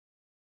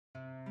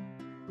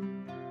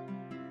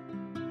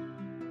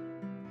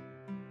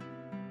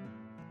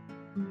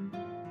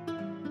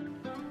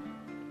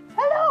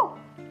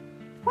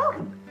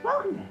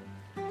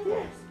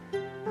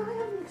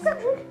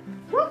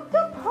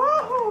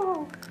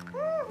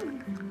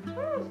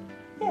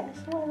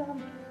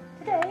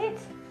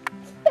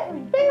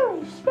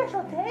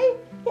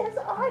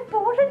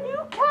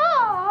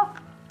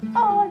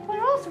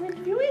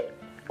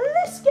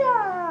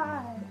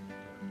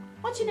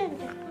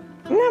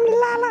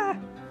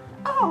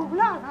Oh,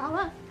 la la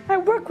la. I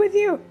work with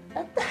you.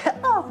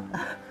 Oh,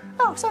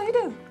 so you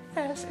do.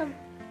 Yes.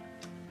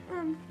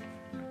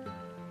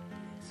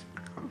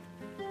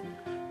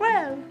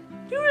 Well,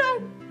 do you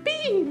like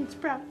bean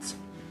sprouts?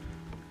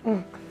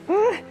 I'm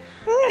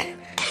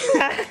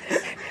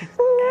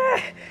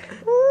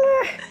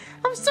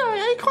sorry,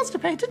 are you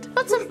constipated?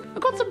 I've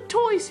got some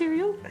toy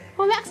cereal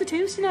or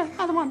laxatives, you know,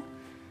 either one.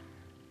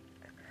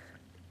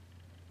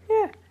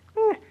 Yeah.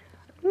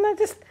 No,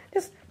 just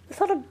the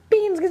thought of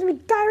beans gives me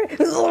diarrhea.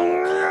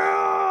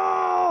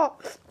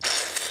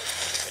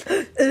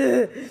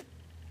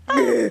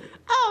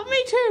 Oh,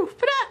 me too.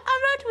 But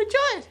I'm going to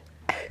enjoy it.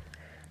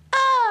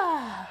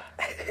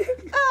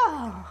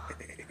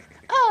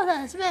 Oh,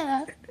 that's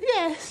better.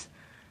 Yes,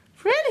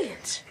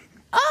 brilliant.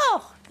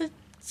 Oh, the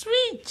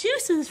sweet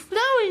juices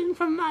flowing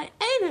from my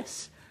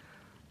anus.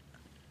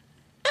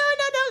 Oh,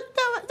 no,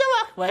 don't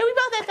walk away. We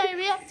both have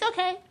diarrhea. It's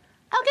okay.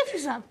 I'll get you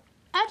some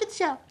after the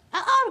show.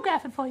 I'll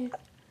autograph it for you.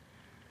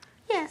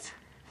 Yes,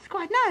 it's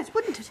quite nice,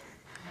 wouldn't it?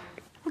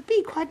 It would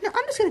be quite nice.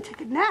 I'm just going to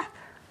take a nap.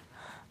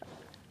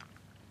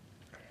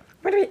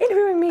 What are you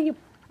interviewing me,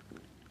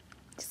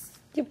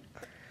 you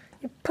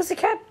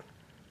pussycat?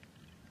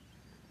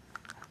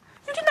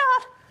 You did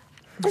not.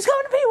 It's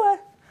going to be one.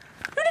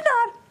 You did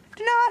not.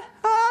 Do not.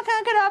 Oh, I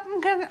can't get up.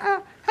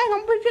 Hang on.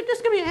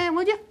 Just give me a hand,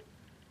 would you?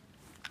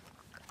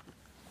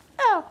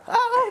 Oh,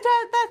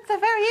 that's a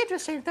very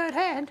interesting third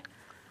hand.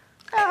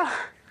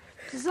 Oh,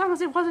 as long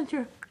as it wasn't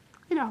your,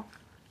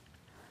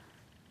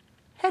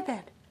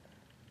 headband.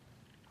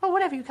 Or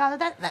whatever you call it.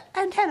 That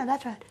antenna,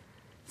 that's right.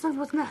 As long as it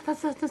wasn't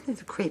that. Those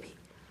things are creepy.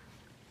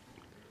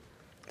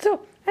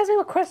 So, ask me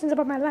more questions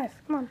about my life.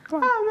 Come on.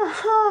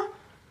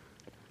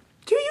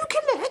 Do you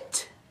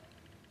collect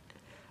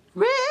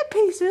rare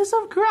pieces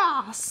of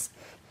grass?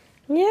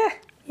 Yeah.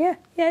 I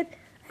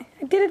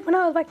did it when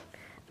I was like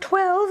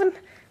 12, and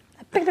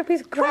I picked up a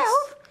piece of grass.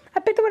 12? I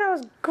picked it when I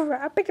was.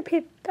 I picked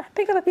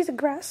up a piece of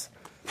grass,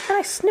 and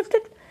I sniffed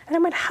it, and I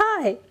went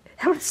high.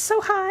 I went so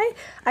high,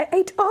 I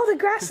ate all the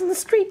grass in the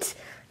street.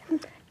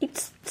 And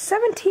it's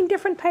 17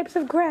 different types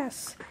of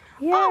grass.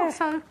 Yeah. Oh,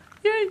 so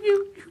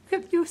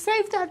you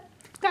saved that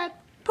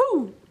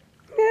poo.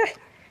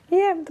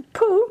 Yeah. The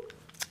poo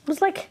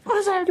was like, what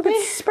is that? You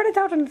would spread it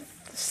out in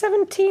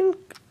 17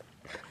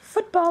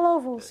 football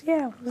ovals.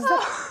 Yeah,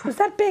 was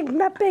that big?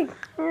 That big.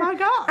 Oh my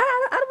God.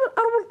 I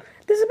don't want.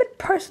 This is a bit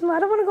personal. I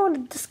don't want to go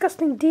into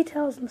disgusting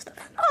details and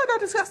stuff. Oh, no,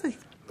 disgusting.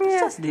 Yeah.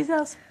 Disgusting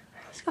details.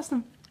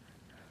 Disgusting.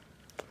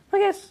 I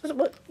guess.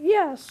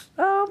 Yes.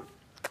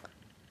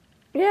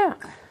 Yeah.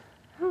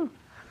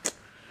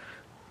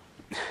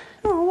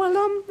 Oh,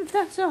 well, if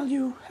that's all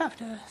you have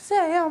to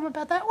say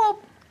about that, well,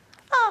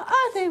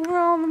 I think we're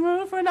on the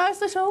move for a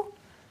nice little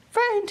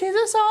brain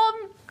teaser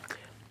song.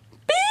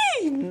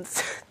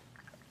 Beans!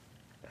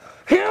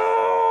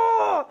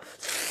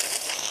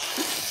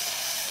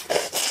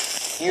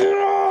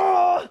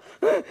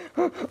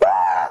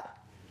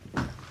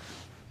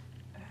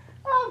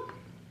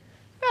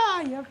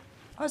 You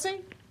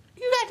pussy.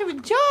 You got to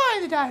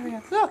enjoy the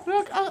diarrhea.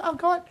 Look, I'm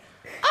going.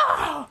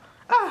 Oh,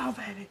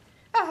 baby.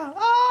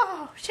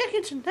 Oh,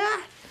 chicken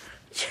tonight.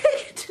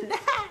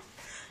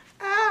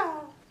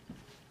 Oh.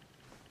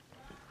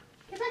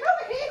 Get back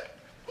over here.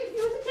 If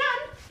you was a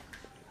gun.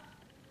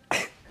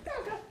 No.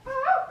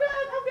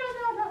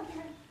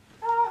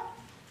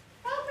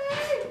 Help me.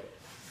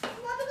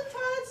 I'm under the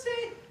toilet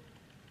seat.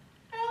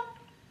 Help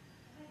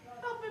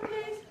me,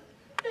 please.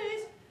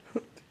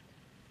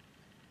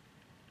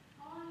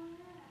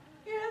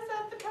 Yes,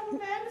 that's the kind of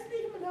man. Just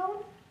leave him alone.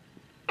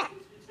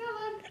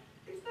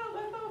 It's not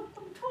like a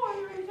toy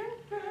or anything.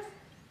 Yes.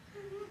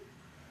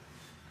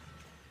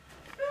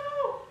 No.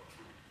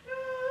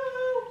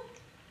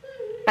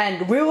 And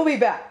we will be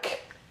back.